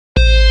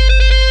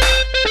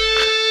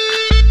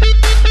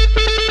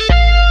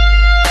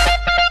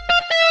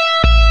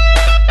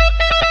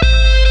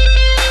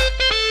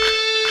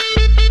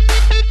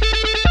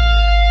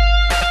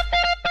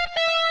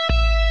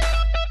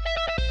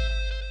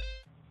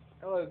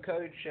Hello,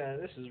 Coach.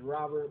 This is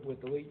Robert with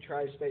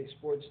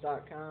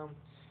EliteTriStateSports.com.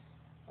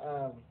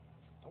 I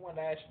wanted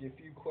to ask you a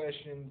few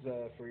questions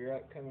for your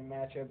upcoming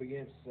matchup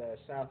against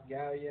South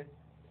Gallia.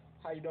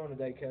 How you doing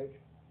today, Coach?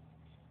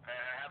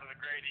 Having a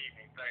great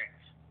evening, thanks.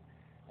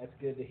 That's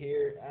good to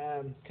hear.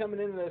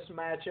 Coming into this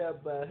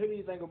matchup, who do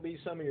you think will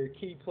be some of your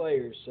key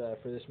players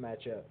for this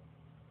matchup?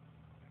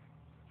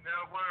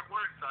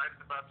 We're excited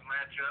about the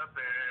matchup,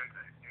 and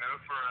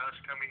for us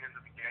coming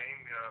into the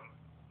game,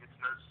 it's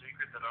no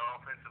secret that our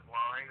offensive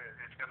line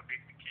is going to be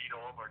the key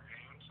to all of our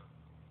games.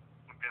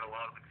 We've got a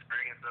lot of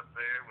experience up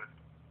there with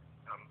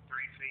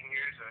three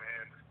seniors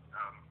and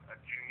a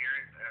junior,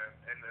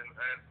 and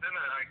then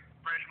a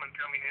freshman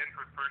coming in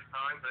for the first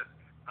time. But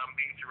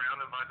being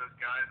surrounded by those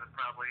guys that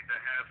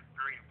have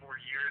 3 and 4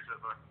 years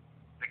of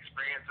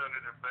experience under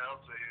their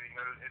belts,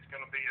 it's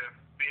going to be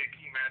a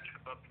key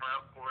matchup up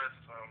front for us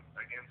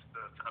against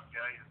the South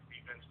Gallia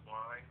defensive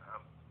line.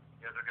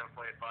 They're going to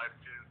play a 5-2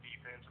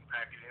 defense and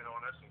pack it in on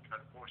us and try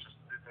to force us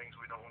to do things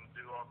we don't want to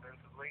do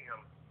offensively.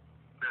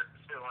 But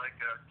still, our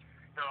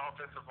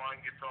offensive line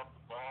gets off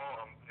the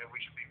ball, we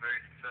should be very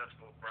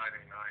successful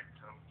Friday night.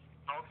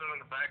 Also in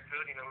the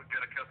backfield, we've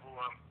got a couple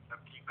of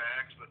key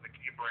backs with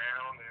Nakia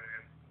Brown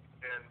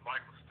and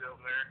Michael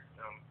Stiltner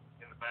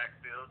in the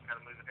backfield, kind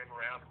of moving him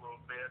around a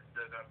little bit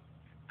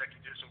that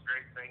can do some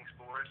great things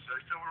for us.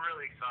 So we're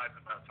really excited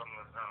about some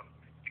of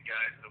the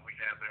guys that we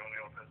have there on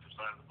the offensive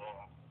side of the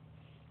ball.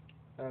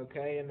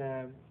 Okay, and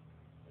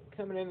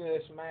coming into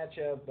this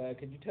matchup,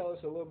 could you tell us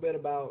a little bit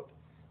about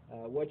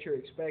what you're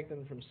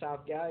expecting from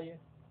South Gallia?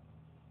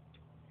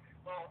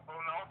 Well, on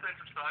the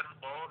offensive side of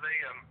the ball, they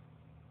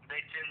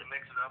tend to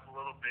mix it up a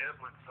little bit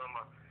with some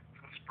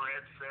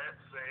spread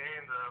sets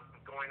and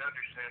going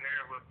under center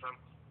with some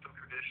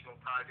traditional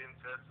tight end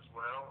sets as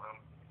well.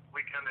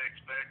 We kind of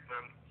expect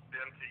them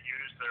to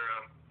use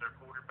their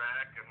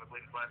quarterback, and I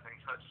believe his last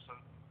name's Hutchinson,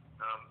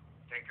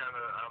 and kind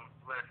of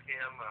let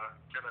him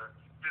kind of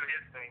do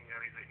his thing.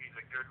 He's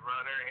a good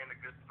runner and a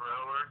good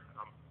thrower,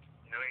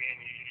 and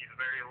he's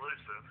very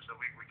elusive. So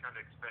we kind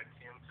of expect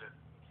him to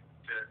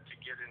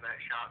get in that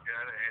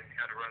shotgun and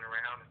kind of run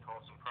around and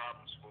cause some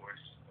problems for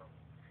us.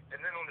 And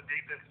then on the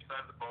defensive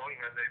side of the ball,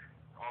 they've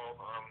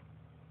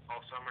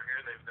all summer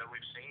here that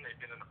we've seen, they've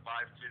been in a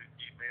 5-2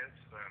 defense.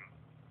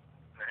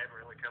 They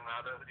haven't really come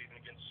out of it even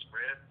against the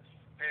spread,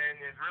 and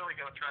it's really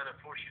going to try to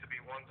force you to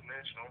be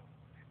one-dimensional.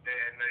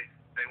 And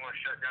they want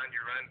to shut down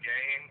your run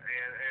game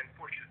and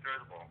force you to throw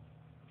the ball.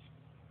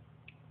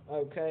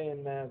 Okay,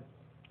 and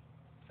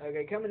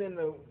coming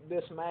into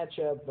this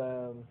matchup,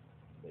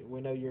 we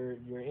know you're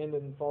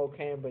ending fall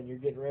camp and you're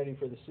getting ready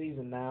for the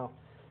season now.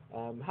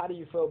 How do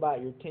you feel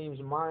about your team's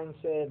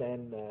mindset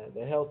and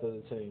the health of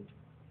the team?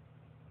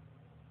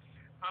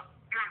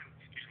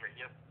 Excuse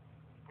me.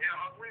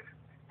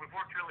 We've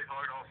worked really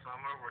hard all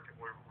summer.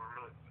 We're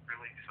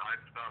really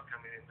excited about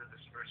coming into this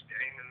first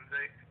game, and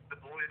the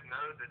boys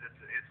know that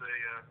it's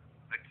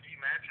a key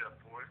matchup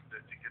for us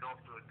to get off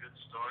to a good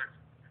start.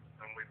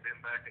 We've been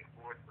back and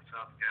forth with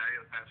South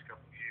Gallia the past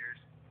couple of years.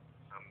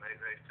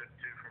 They took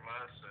 2 from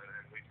us,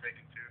 and we've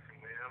taken 2 from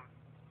them.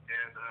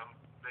 And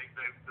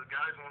the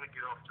guys want to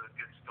get off to a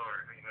good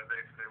start.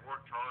 They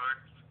worked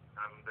hard.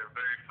 They're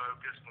very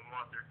focused on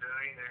what they're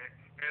doing,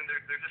 and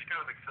they're just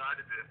kind of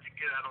excited to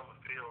get out on the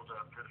field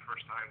for the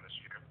first time this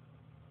year.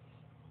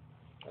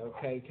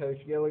 Okay,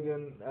 Coach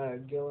Gilliland,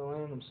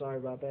 I'm sorry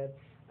about that.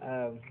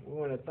 We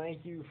want to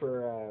thank you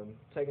for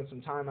taking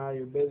some time out of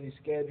your busy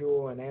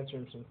schedule and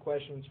answering some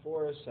questions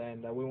for us,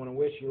 and we want to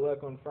wish you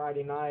luck on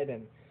Friday night,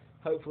 and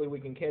hopefully we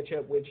can catch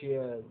up with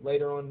you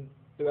later on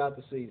throughout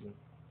the season.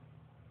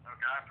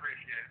 Okay, I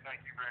appreciate it.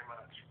 Thank you very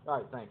much.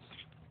 All right, thanks.